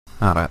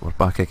Alright, we're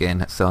back again.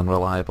 It's still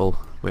unreliable.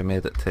 We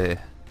made it to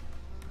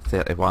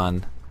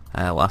 31.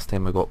 Last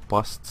time we got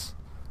busts.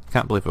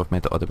 Can't believe we've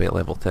made it all the way to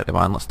level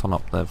 31. Let's turn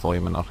up the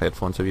volume in our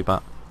headphones a wee bit.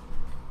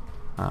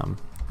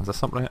 Is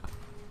this up right?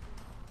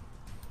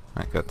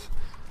 Right, good.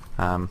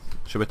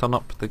 Should we turn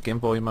up the game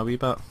volume a wee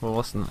bit? We'll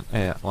listen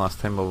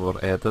last time we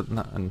were editing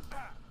it and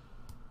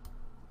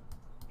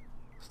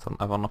let's turn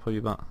everyone up a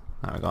wee bit.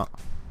 There we go.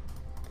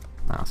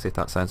 I'll see if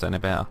that sounds any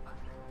better.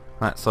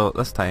 Right, so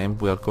this time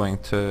we're going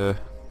to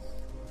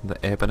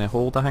the Ebony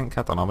Hold, I think.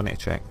 I don't know, we need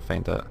to check,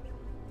 find it.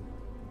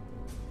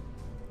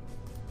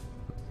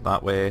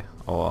 That way,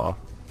 or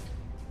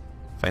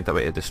find a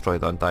way to destroy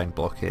the Undying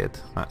Blockade.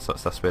 Right, so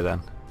it's this way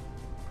then.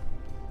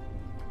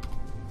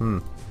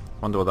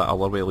 Wonder what that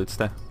other way leads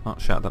to. Oh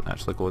shit, I didn't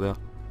actually go there.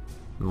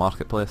 The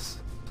marketplace.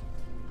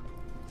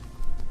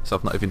 So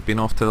I've not even been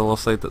off to the other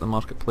side that the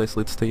marketplace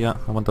leads to yet.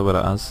 I wonder where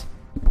it is.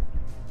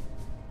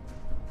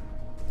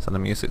 So the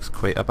music's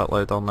quite a bit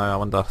louder now. I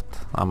wonder if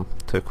I'm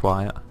too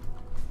quiet.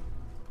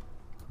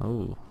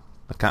 Oh,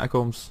 the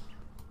catacombs.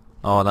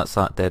 Oh, that's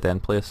that dead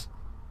end place.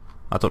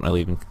 I don't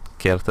really even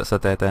care if it's a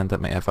dead end. It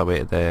might have a way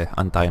to the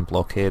Undying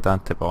Blockade,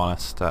 and to be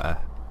honest,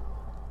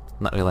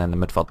 not really in the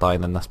mood for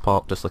dying in this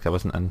part, just like I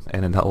wasn't in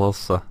any of the others,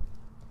 so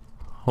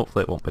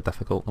hopefully it won't be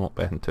difficult, it won't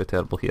be anything too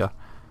terrible here.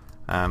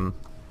 Our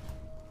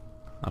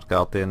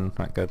Guardian,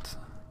 right, good.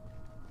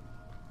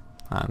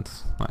 And,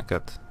 right,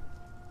 good.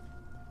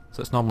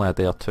 So it's normally a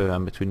day or two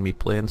in between me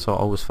playing, so I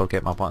always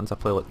forget my buttons. I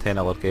play like 10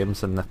 other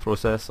games in the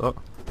process. Oh,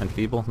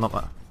 Enfeeble, not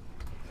that.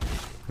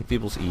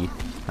 Enfeeble's E,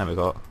 there we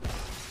go.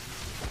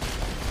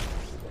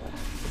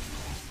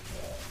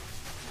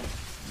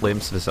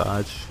 Flames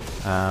Visage,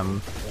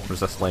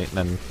 resist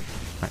lightning,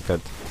 right,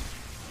 good.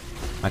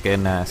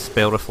 Again,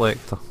 Spell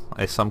Reflect,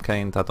 some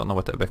kind, I don't know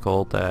what it would be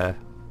called,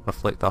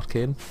 Reflect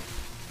Arcane?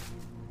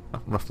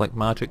 Reflect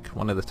Magic,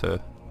 one of the two.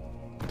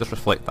 Just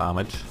reflect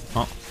damage.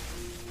 Oh.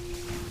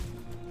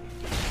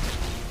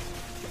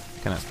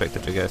 Kinda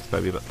expected you guys to be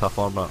a wee bit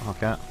tougher, but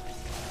okay.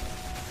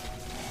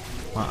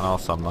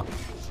 Another summoner.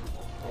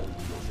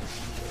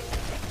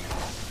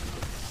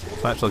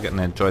 So actually getting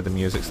to enjoy the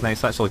music's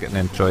nice, actually getting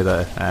to enjoy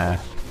the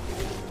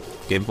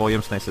game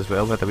volume's nice as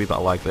well, we had a wee bit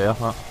of lag there.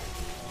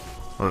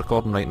 We're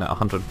recording right now at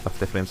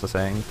 150 frames a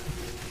second.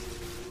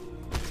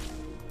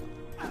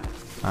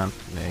 And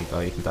there you go,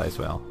 you can die as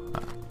well.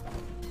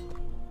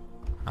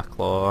 A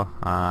claw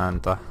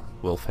and a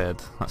wolf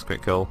head, that's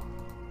quite cool.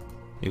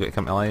 You got to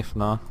come to life?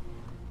 No? A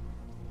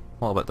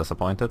little bit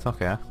disappointed,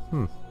 okay.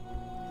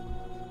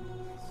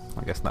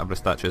 I guess not every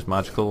statue is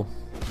magical.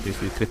 These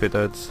wee creepy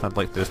dudes, I'd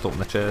like to just open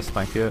the chest,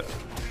 thank you.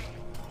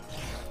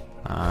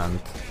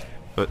 And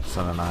boots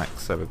and an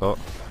axe, there we go.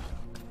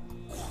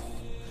 I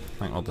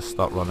think we'll just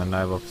start running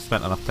now, we've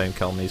spent enough time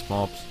killing these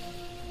mobs.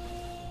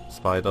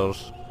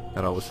 Spiders,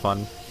 they're always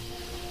fun.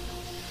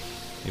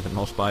 Even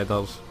more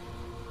spiders.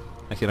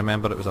 If you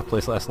remember, it was a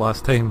place like this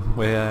last time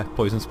with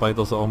poison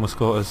spiders that almost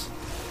got us.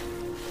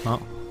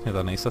 Oh, he had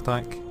a nice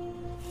attack.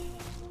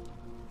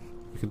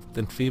 We could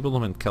enfeeble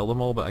them and kill them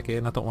all, but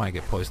again, I don't want to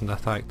get poisoned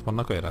attacked. We're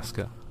not going to risk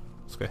it.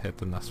 Let's go ahead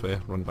and this way,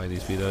 run by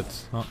these wee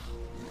dudes. Oh.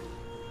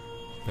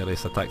 The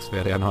race attack's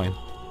very annoying.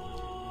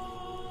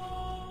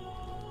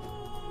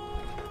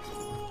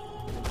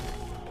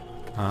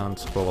 And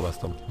scroll of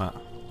wisdom. Right.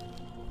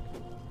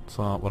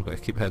 So we're going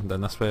to keep heading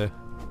down this way.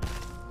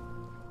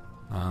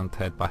 And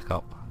head back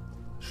up.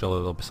 Surely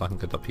there'll be something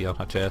good up here.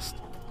 A chest.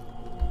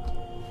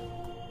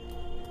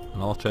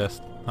 Another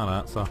chest.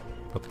 Alright, so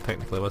there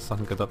technically was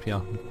something good up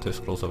here. 2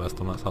 scrolls of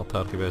wisdom, that's hard to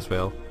argue as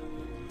well.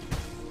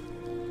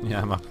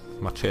 Yeah,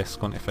 my chest's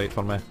going to fight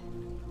for me.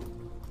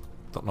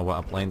 Don't know what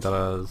a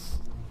blinder is.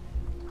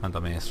 And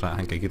a mace, right, I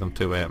think I give them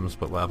 2 items,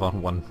 but whatever,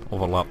 one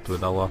overlapped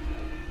with the other.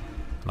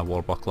 And a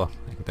war buckler,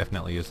 I can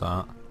definitely use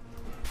that.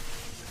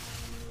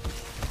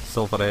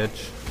 Silver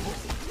edge.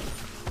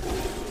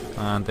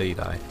 And there you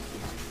die.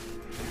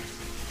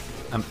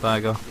 Imp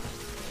dagger.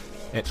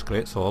 Etched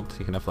greatsword,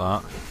 you can have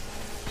that.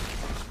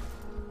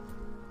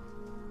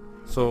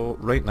 So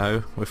right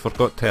now, we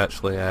forgot to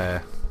actually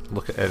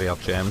look at area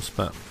gems,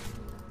 but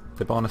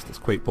to be honest it's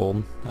quite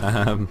boring.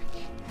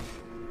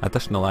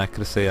 Additional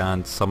accuracy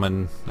and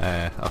summon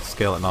a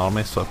skeleton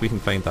army, so if we can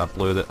find a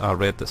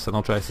red that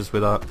synergises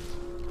with that.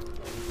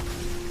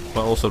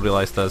 What I also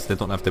realised is they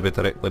don't have to be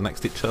directly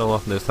next to each other,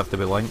 they just have to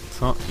be linked.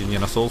 Oh,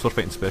 Union of Souls, we're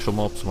fighting special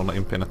mobs, so we're not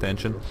even paying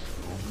attention.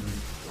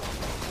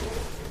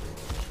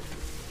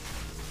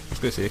 I was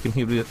going to say, can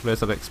he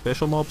resurrect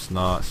special mobs?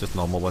 No, it's just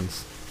normal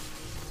ones.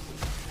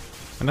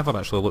 I never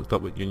actually looked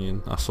up what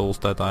Union of Souls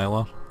did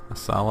either. A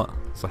sallet,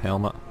 it's a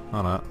helmet,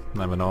 alright,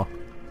 never know.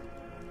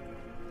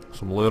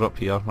 Some lure up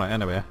here, right,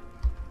 anyway.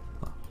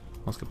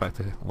 Let's get back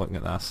to looking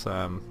at this.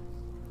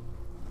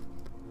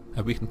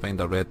 If we can find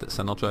a red that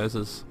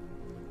synergises.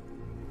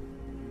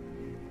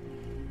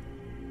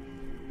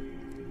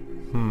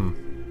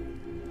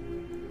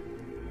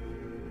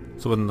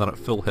 So when they're at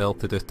full health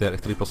they do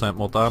 33%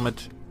 more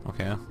damage.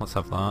 Okay, let's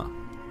have that.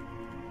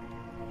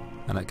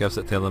 And it gives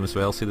it to them as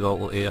well, see the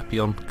little A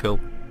appearing, cool.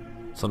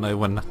 So now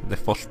when they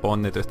first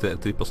spawn they do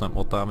 33%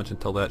 more damage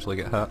until they actually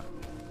get hit.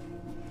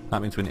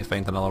 That means we need to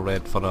find another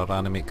red for our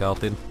animate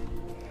guardian.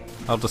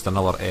 Or just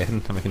another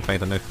N and we can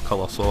find a new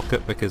colour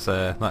socket because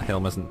that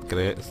helm isn't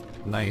great. It's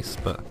nice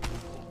but...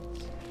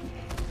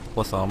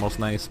 plus armour's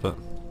nice but...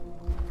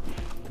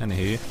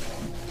 anywho.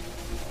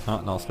 Ah,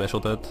 another special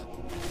dude.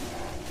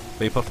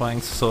 Viper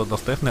Fangs, so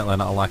there's definitely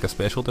not a lack of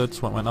special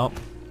dudes. What went up?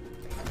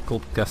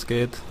 Gold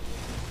Cascade.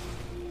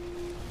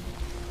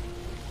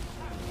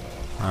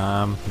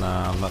 Nah,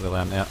 I'm not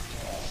really into it.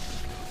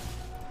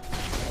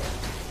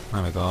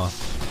 There we go.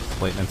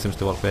 Lightning seems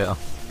to work better.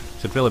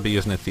 Should really be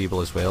using the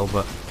Feeble as well,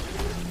 but...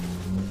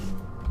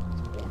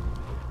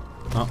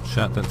 oh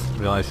shit, didn't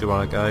realise you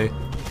were a guy.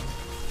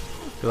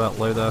 Do that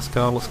loud ass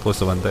car, let's close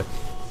the window.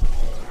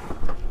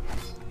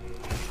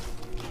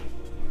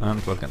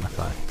 And we're getting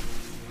attacked.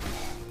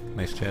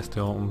 Nice chest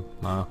to open.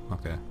 Nah,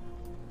 okay.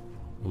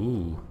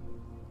 Ooh.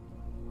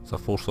 It's a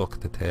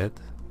 4-socketed head.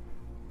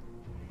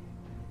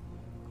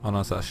 Oh no,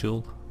 is that a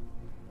shield?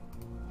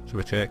 Should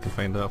we check and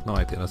find out? I've no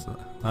idea, is it?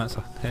 That's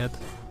a head.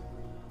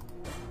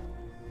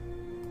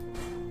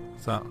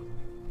 Is that...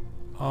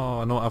 oh,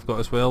 I know what I've got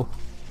as well.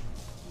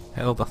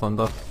 Herald of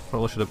Thunder.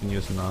 Probably should have been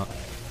using that.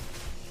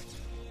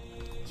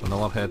 So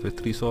another head with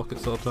 3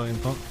 sockets that are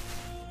joined up.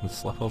 And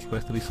slippers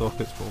with 3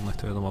 sockets, but only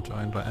 2 of them are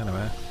joined. Right,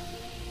 anyway.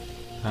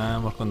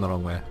 And we're going the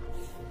wrong way.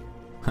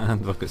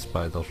 And we've got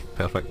spiders.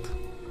 Perfect.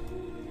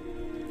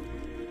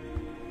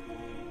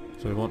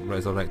 So we won't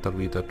resurrect our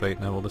reader right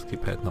now, we'll just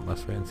keep heading up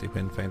this way and see if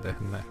we can find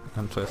anything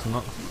interesting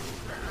up.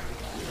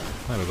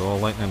 There we go,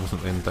 lightning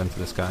wasn't raining down to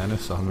the sky now,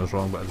 so I was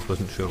wrong but I just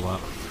wasn't sure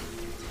what.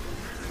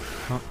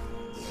 Oh.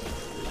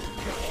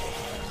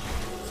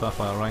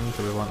 Sapphire ring,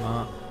 do we want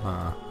that?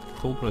 Nah.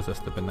 Cold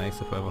resist would be nice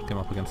if we ever came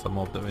up against a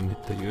mob that we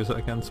need to use it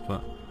against,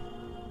 but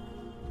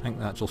I think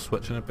the actual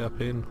switching would be a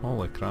pain.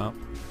 Holy crap.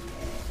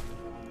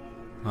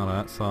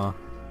 Alright, so...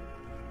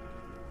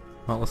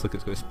 well, looks like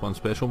it's going to spawn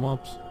special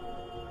mobs.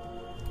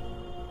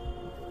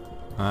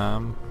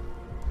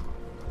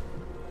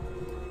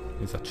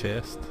 He's a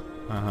chest.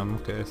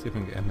 Okay, see if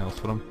we can get anything else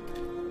for him.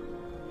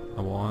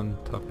 A wand,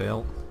 a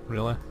belt,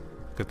 really?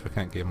 Good, we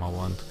can't give him a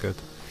wand, good.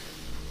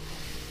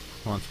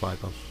 One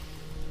spiders.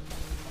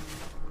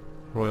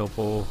 Royal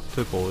bow,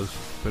 2 bows.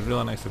 It would be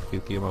really nice if we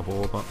could give him a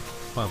bow, but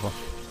whatever.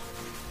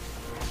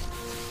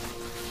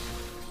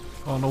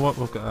 Oh, know what?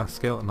 We've got a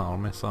skeleton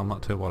army, so I'm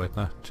not too worried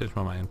now. Changed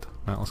my mind.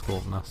 Right, let's go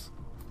open this.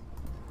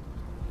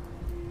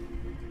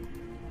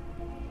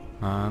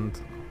 And...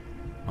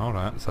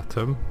 alright, it's a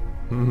tomb.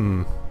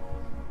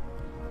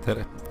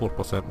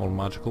 34% more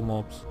magical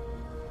mobs.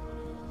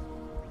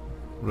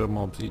 Rare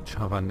mobs each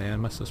have a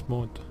nemesis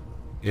mode.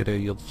 Area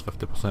yields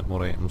 50%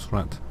 more items.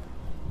 Right.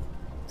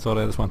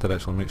 Sorry, I just wanted to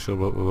actually make sure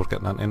what we were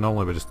getting into.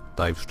 Normally we just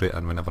dive straight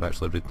in, we never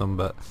actually read them,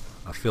 but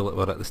I feel like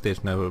we're at the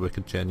stage now where we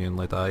could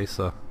genuinely die,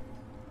 so...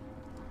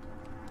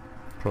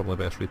 probably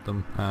best read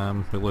them.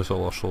 We lose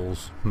all our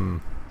souls.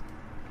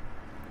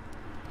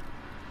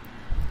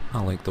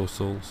 I like those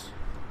souls.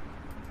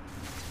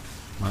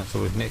 Right,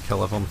 so we need to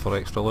kill everyone for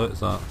extra loot, is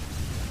that?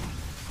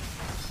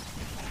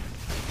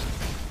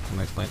 Some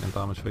nice lightning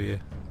damage for you.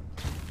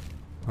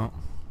 Oh.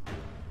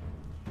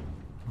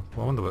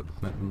 Well, I wonder what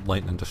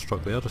lightning just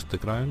struck there, just the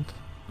ground.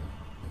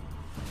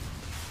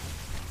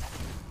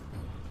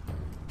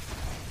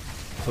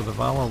 So the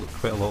Valor look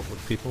quite a lot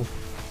like people.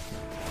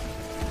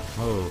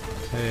 Oh,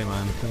 hey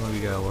man, can we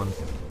get one?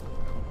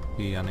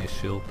 Be a nice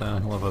shield there,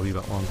 he'll have a wee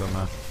bit longer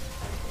now.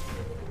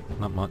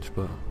 Not much,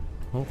 but...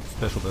 oh,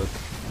 special dude.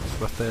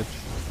 Swift Edge.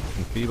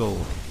 And Feeble.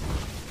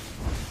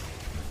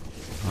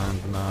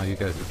 And nah, you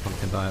guys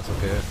can die, it's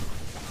okay.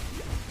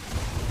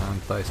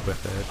 And die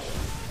Swift Edge.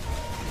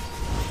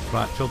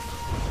 Fractured.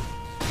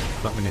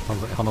 Does that mean he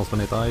tunnels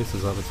when he dies?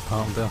 Is that what's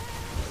happened there?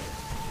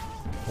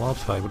 Large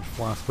hybrid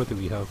flask, what do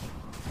we have?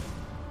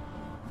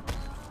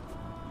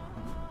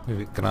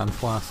 Maybe grand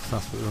flasks,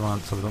 that's what we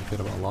want, so we don't care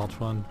about a large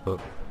one,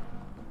 but...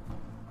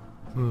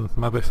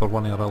 maybe for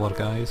one of our other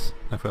guys,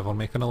 if we ever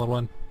make another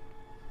one.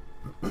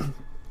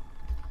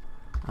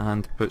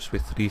 And boots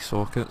with 3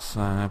 sockets.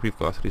 We've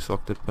got a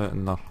 3-socketed boot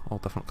and they're all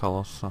different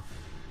colours, so...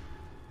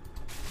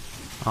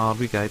 our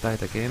wee guy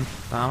died again,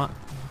 damn it.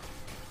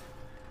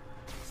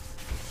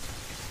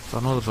 So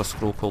I know there's a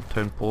scroll called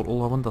Town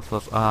Portal, I wonder if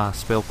there's... a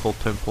spell called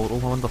Town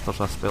Portal, I wonder if there's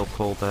a spell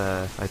called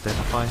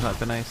Identify, that'd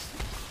be nice.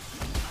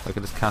 I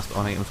could just cast it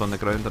on items on the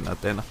ground and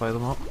identify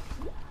them up.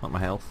 Not my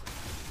health.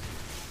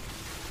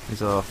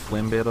 These are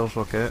flame bearers,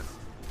 okay.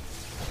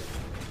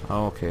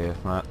 Okay,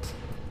 that.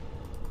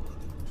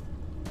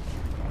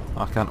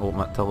 I can't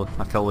open it till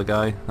I kill the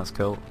guy, that's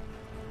cool.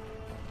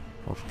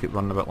 I'll just keep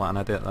running about like an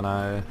idiot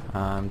now,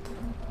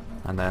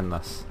 and then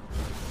this.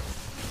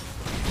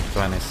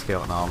 Join his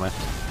skeleton army.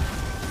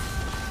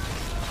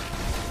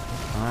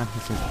 He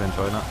seems to be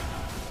enjoying it.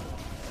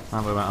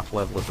 And we went up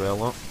level as well,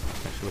 look.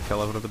 Make sure we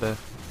kill everybody.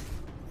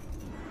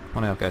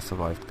 One of our guys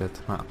survived, good.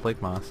 Right, a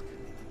plague mask.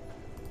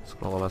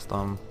 Scroll of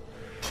wisdom.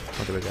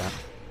 What do we get?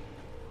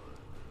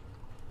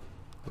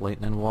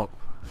 Lightning warp.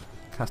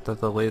 cast a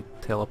delayed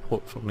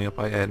teleport from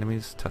nearby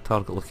enemies to a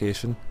target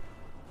location.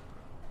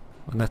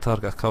 When the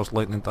target occurs,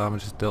 lightning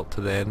damage is dealt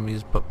to the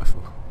enemies, but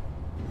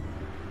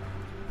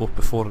both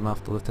before and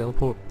after the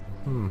teleport.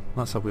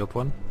 That's a weird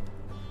one.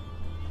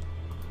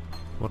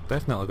 We're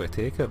definitely going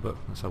to take it, but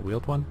it's a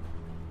weird one.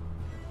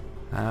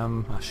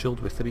 A shield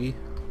with 3.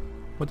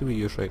 What do we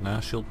use right now?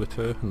 A shield with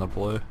 2, and they're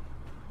blue.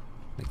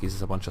 It gives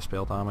us a bunch of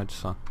spell damage,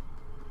 so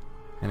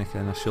any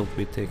kind of shield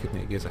we'd taken,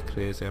 it gives a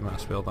crazy amount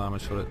of spell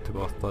damage for it to be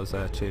worth us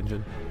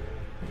changing.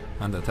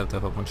 And it had to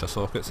have a bunch of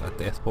sockets, a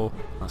death bow.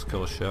 That's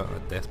cool as shit,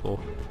 a death bow.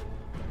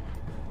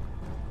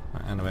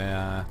 Right,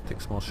 anyway,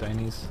 take some more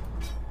shinies.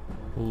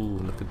 Ooh,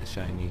 look at the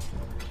shiny.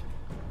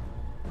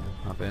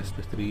 My best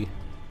with 3.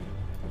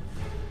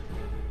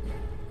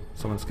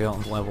 Summon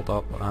skeletons leveled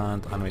up,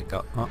 and animate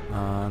gut up,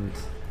 and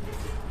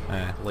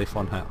life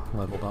on hit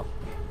leveled up.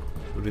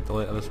 We'll read the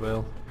letter as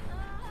well.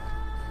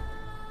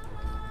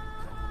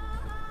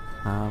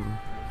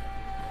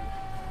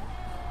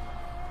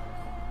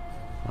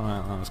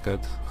 Alright, that was good.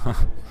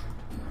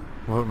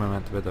 What were we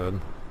meant to be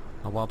doing?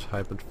 A large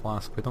hybrid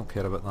flask, we don't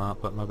care about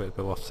that, but maybe it'd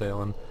be worth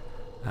selling.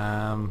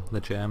 The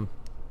gem.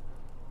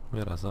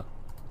 Where is it?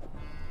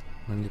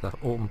 We need an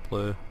open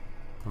blue.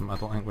 I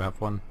don't think we have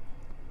one.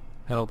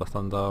 Herald of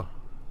Thunder.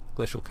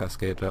 Glacial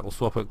Cascade, right, we'll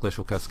swap out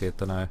Glacial Cascade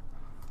to now.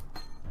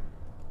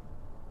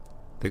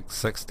 Take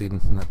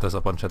 16 and it does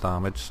a bunch of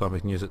damage, so we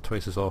can use it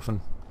twice as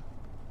often.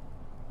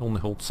 Only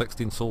holds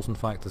 16 souls in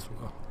fact as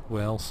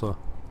well, so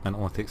and it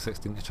only takes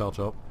 16 to charge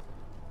up.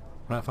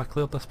 Right, if I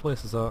cleared this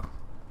place, is that...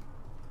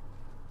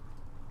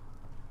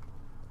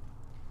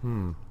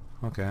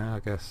 okay, I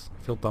guess.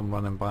 I feel dumb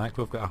running back.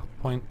 We've got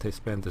a point to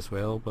spend as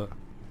well, but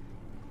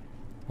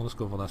we'll just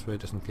go over this way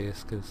just in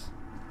case, because...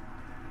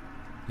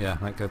 yeah,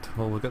 right, good.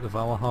 Well, we've got the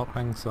Valor Heart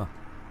ring, so...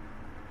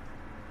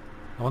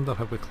 I wonder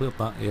have we cleared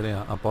that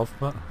area above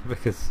it,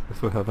 because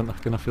if we haven't, I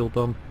kind of feel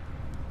dumb.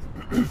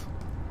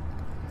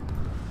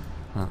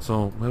 Right,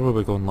 so where were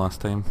we going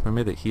last time? We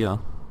made it here.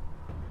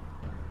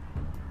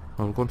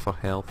 We were going for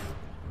health,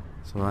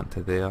 so we went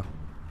to there.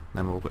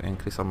 Then we'll go to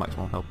increase our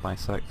maximum health by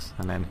 6,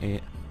 and then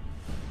 8.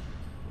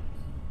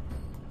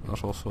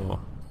 There's also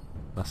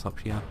this up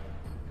here.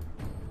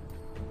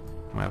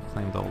 We have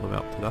climbed all the way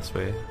up to this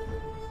way.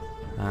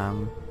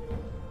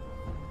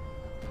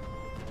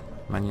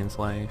 Minion's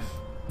life.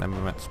 Then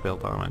we went to spell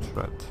damage,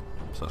 right,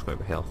 so it's got to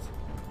be health.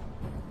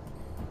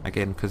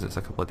 Again, because it's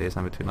a couple of days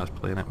in between us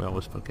playing it, we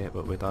always forget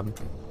what we've done.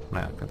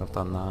 Right, I could have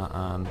done that,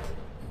 and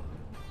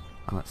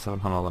I'm at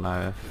 700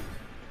 now.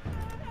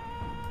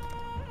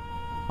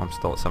 I'm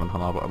still at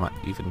 700, but I'm at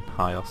even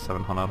higher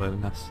 700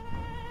 in this.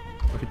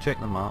 We could check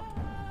the map.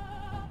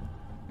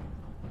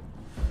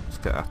 Let's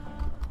get a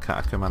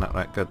catacomb in it,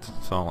 right, good.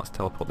 So let's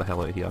teleport the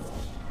hell out of here.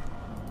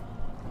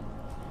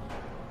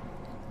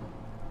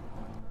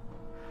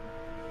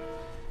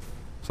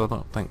 So I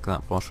don't think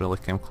that boss really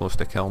came close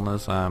to killing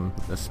us.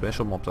 The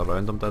special mobs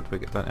around him did. We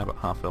get down to about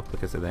half health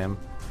because of them.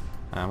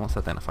 Let's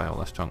identify all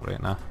this junk right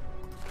now.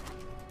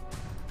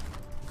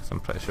 Because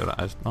I'm pretty sure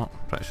it is,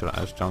 pretty sure it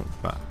is junk,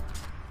 but...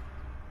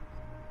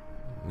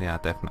 yeah,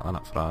 definitely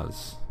not for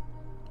us.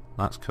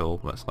 That's cool,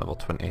 but it's level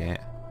 28.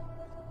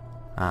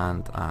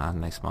 And a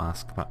nice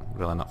mask, but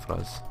really not for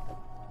us.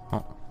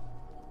 Oh.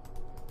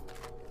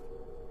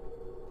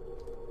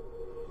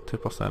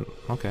 2%,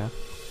 okay.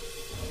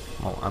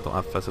 Well, I don't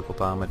have physical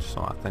damage,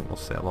 so I think we'll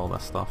sell all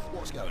this stuff.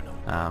 What's going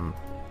on?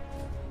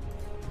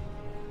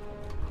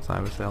 So I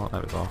was selling,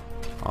 there we go.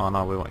 Oh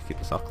no, we want to keep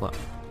the circlet.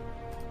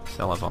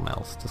 Sell everyone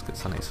else, just get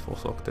some nice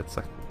 4-socketed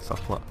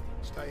circlet.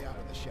 Stay out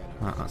of the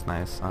shadow. That's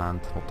nice, and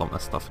we'll dump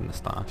this stuff in the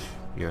stash.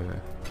 Yeah.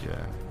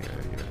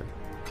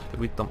 Did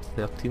we dump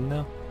 13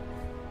 there?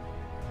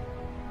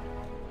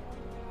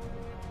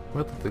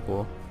 Where did they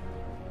go?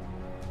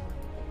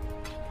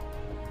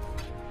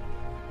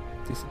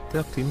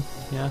 13,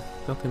 yeah,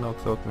 13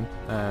 orbs of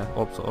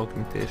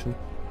augmentation.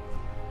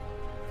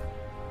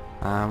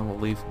 We'll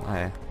leave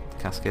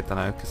Cascade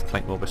now because I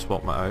think we'll be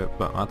swapping it out,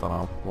 but I don't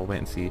know, we'll wait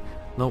and see.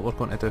 No, what we're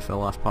going to do for the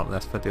last part of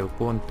this video,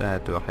 go and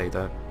do a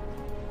hideout.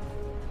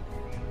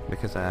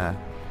 Because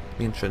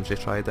me and Shinji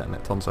tried it and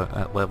it turns out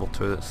at level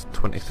 2 it's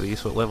 23,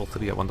 so at level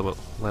 3 I wonder what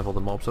level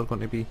the mobs are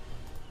going to be.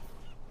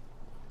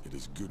 It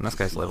is good, and this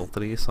guy's level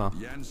 3, so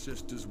the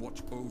ancestors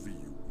watch over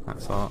you.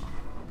 That's that.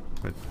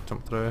 We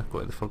jump through,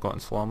 go to the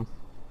Forgotten Slum.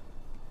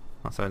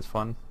 That sounds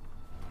fun.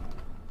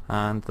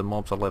 And the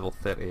mobs are level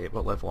 38,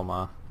 what level am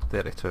I?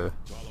 32.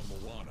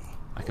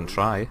 I can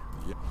try.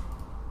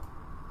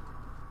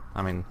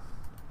 I mean,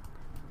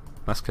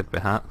 this could be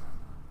hat.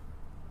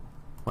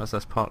 What is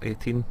this, part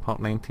 18? Part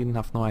 19?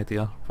 I've no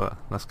idea, but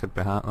this could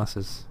be hat.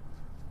 That's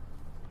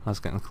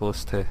getting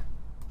close to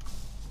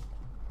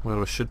where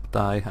we should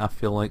die. I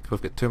feel like we've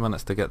got 2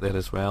 minutes to get there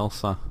as well,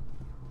 so...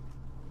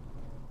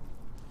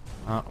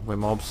 we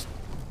mobs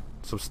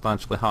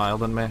substantially higher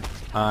than me,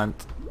 and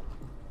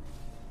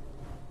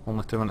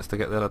only 2 minutes to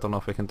get there. I don't know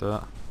if we can do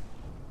it.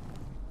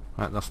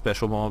 Right, they're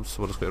special mobs,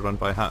 so we're just going to run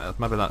by hat.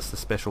 Maybe that's the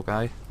special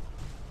guy.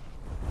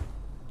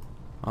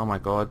 Oh my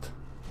god.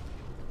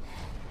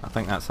 I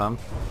think that's him.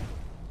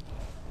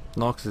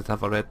 No, because he'd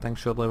have a red thing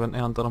surely, wouldn't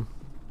he, under him?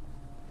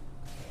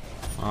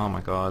 Oh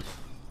my god.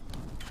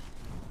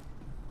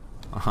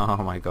 Oh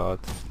my god.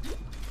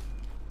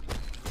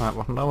 Right,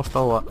 we're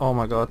still... Oh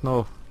my god,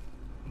 no.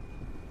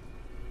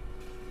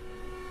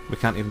 We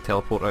can't even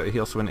teleport out of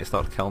here, so we need to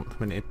start killing.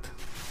 We need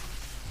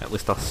at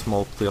least a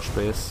small clear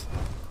space.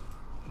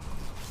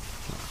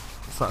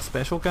 Is that a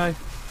special guy?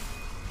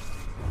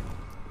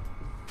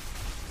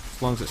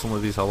 As long as it's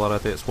only these other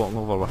idiots walking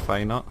over, we're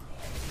fine, not?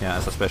 Yeah,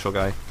 it's a special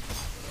guy.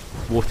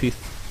 War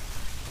teeth.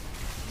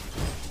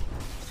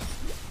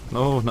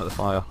 No, not the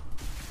fire.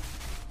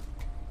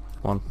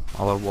 Come on,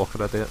 other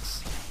walker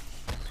idiots.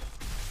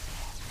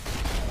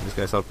 These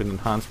guys are being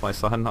enhanced by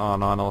something. Oh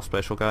no, another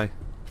special guy.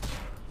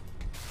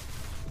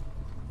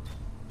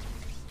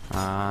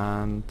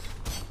 And...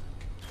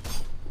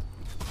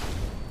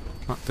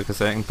 that took a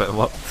second, but it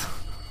worked.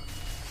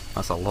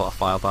 That's a lot of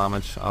fire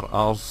damage.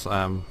 Ours,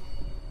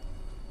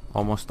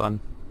 almost done.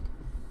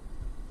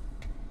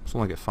 It's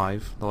only got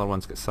 5, the other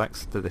one's got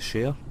 6. Did they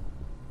share?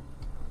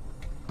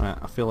 Right,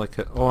 I feel like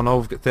it... Oh no,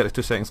 we've got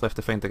 32 seconds left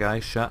to find the guy,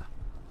 shit.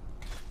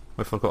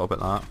 We forgot about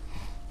that.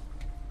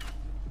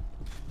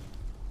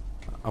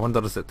 I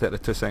wonder, is it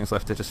 32 seconds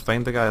left to just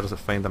find the guy, or does it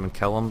find him and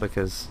kill him,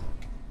 because...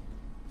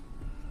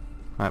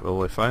 Right, well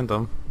we found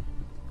him.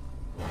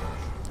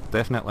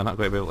 Definitely not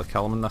going to be able to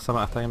kill him in this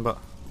amount of time, but...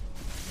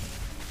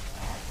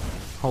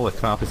 Holy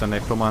crap, he's a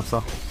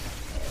necromancer.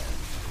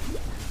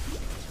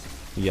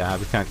 Yeah,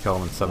 we can't kill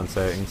him in 7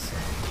 seconds.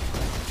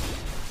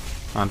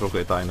 And we're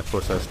going to die in the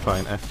process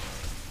trying to.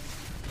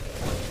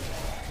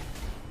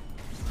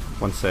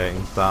 1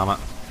 second, damn it.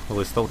 Well,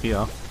 he's still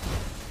here.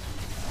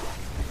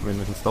 I mean,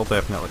 we can still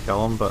definitely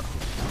kill him, but...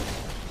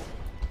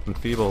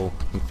 Enfeeble,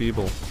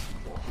 enfeeble.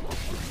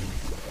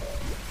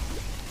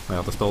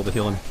 Well, just all the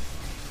healing.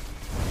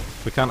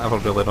 We can't ever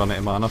really run out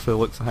of mana for the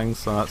looks of things,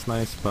 so that's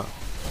nice, but...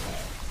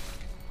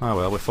 Ah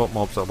well, we fought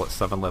mobs that are like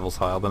 7 levels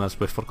higher than us.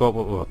 We forgot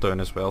what we were doing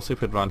as well, so if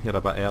we'd run here a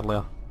bit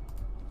earlier.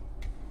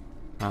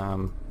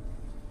 So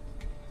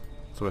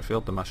we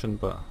failed the mission,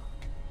 but...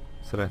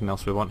 Is there anything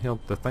else we want here?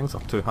 The things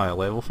are too high a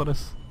level for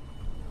us.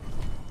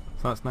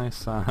 So that's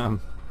nice. The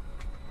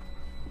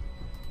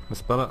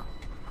spirit.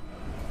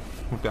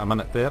 We've got a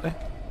minute 30.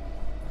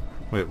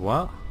 Wait,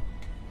 what?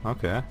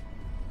 Okay.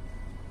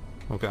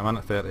 We've got a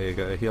minute 30 to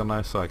get out of here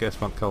now, so I guess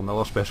we won't kill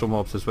other special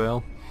mobs as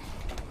well.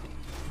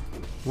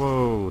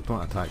 Whoa,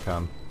 don't attack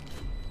him.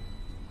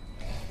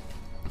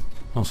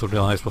 Also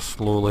realise we're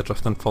slowly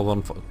drifting further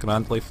and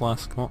Grand Life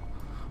Flask. What?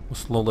 We're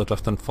slowly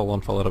drifting further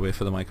and further away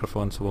from the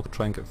microphone, so we'll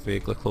try and get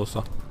vaguely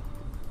closer.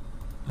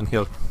 And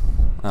here,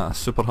 at a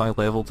super high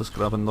level, just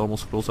grabbing normal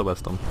scrolls of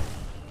wisdom.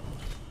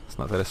 It's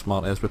not very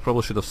smart as we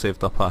probably should have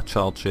saved up a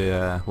charge,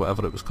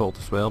 whatever it was called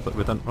as well, but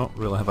we didn't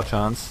really have a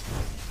chance.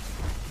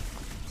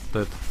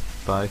 Did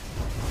die.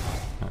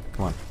 Right,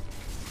 come on.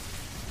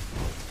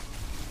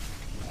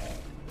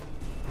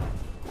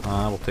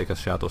 Ah, we'll take a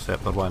Shadow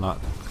Scepter, why not?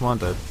 Come on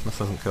dude,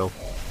 this isn't cool.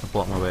 I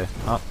blocked my way.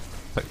 Ah,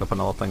 picked up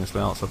another thing as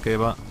well, it's okay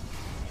but.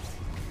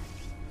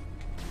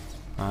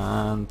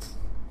 And...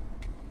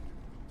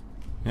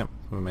 Yep,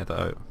 we made it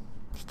out.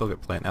 Still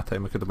got plenty of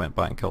time, we could have went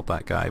back and killed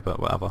that guy, but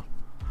whatever.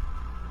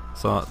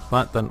 So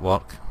that didn't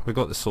work. We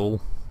got the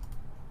soul.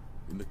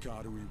 In the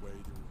Kardui way,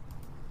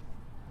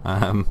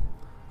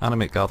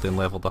 Animate Guardian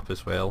leveled up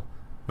as well.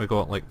 We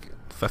got like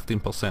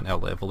 15% our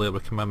level there, we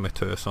came in with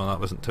 2, so that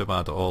wasn't too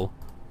bad at all.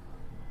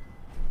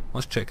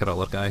 Let's check our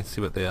other guy,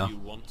 see what they are.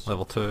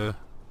 Level 2,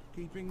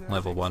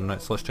 level 1,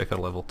 right, so let's check our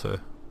level 2.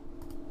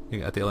 You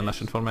get a daily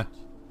mission for me?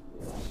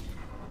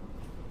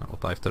 Right, we'll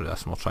dive through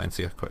this and we'll try and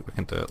see how quick we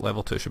can do it.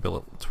 Level 2 should be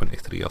like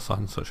 23 or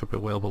something, so it should be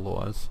well below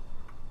us.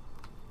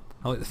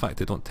 I like the fact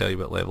they don't tell you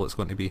what level it's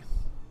going to be.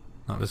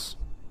 That was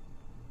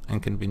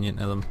inconvenient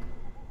to them.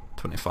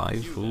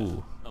 25,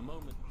 ooh.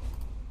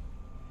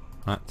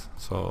 Right,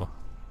 so...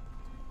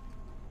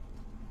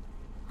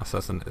 This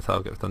isn't the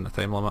target within the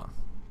time limit.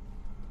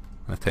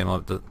 And the time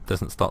limit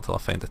doesn't start till I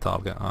find the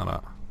target,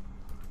 alright.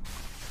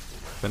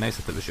 Be nice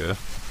if it was you.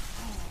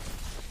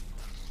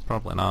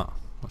 Probably not.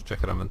 Let's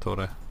check our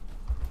inventory.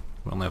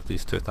 We only have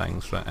these 2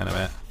 things, right,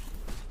 anyway.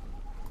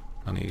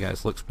 None of you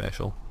guys look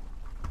special.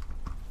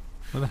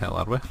 Where the hell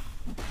are we?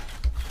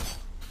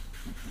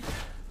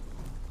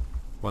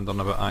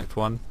 Wondering about Act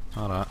 1?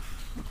 Alright.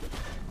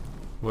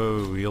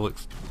 Whoa, you look...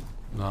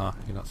 Nah,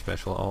 you're not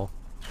special at all.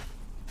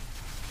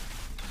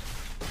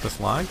 This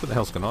lag? What the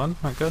hell's going on?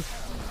 Not good.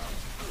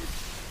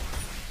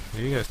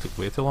 You guys took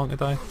way too long to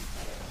die.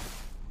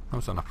 That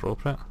was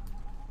inappropriate.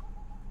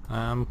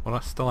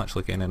 We're still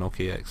actually getting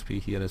okay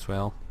XP here as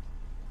well.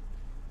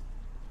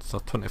 So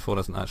 24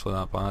 isn't actually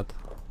that bad.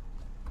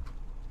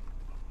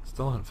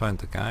 Still haven't found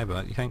the guy,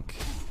 but you think...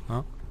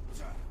 Oh.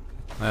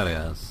 There he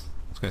is.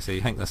 I was going to say,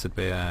 you think this would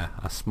be a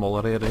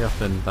smaller area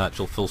than the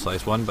actual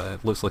full-size one, but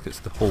it looks like it's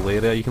the whole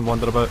area you can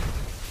wander about.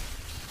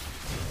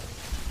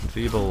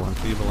 Enfeeble,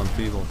 enfeeble,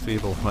 enfeeble,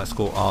 enfeeble. Let's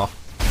go R.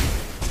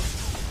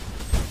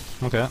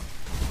 Okay.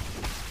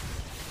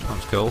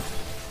 That's cool.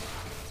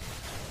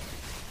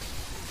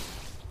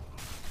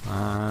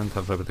 And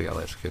everybody get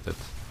electrocuted.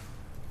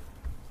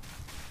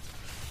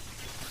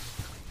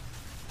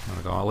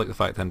 we go. I like the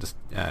fact I can just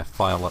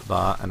fire like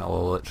that and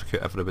it'll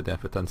electrocute everybody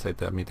if it's inside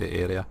the immediate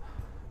area.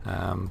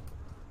 Well,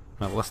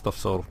 this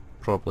stuff's all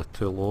probably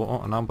too low.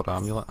 Oh, an amber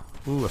amulet.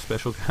 Ooh, a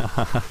special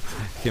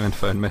came and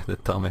found me, they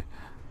tell me.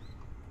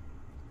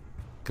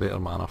 Greater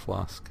mana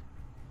flask.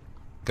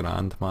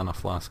 Grand mana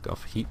flask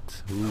of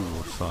heat.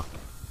 Ooh, so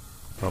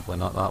probably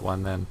not that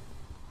one then.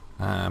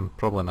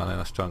 Probably none of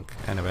this junk.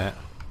 Anyway.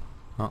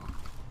 Oh,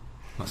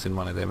 not seen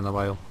one of them in a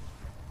while.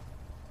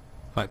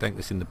 In fact, I think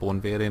they've seen the bone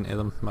variant of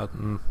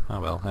them. Ah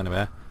well,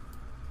 anyway.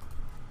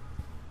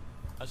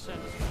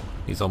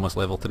 He's almost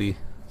level 3,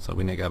 so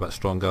we need to get a bit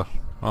stronger.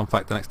 Well, in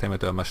fact, the next time I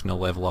do a mission he'll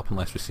level up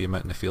unless we see him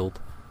out in the field.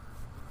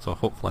 So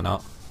hopefully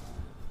not.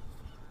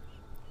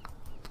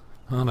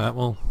 Alright,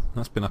 well,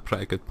 that's been a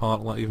pretty good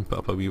part. I'll even put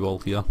up a wee wall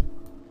here.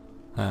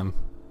 I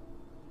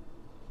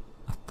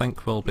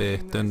think we'll be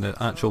doing the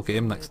actual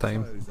game next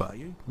time, but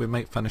we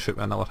might finish it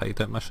with another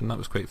hideout mission. That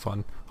was quite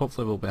fun.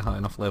 Hopefully we'll be high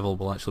enough level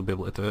we'll actually be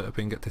able to do it. If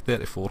we can get to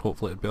 34,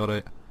 hopefully it'll be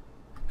alright.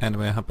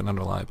 Anyway, I've been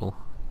Unreliable.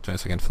 Join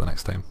us again for the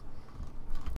next time.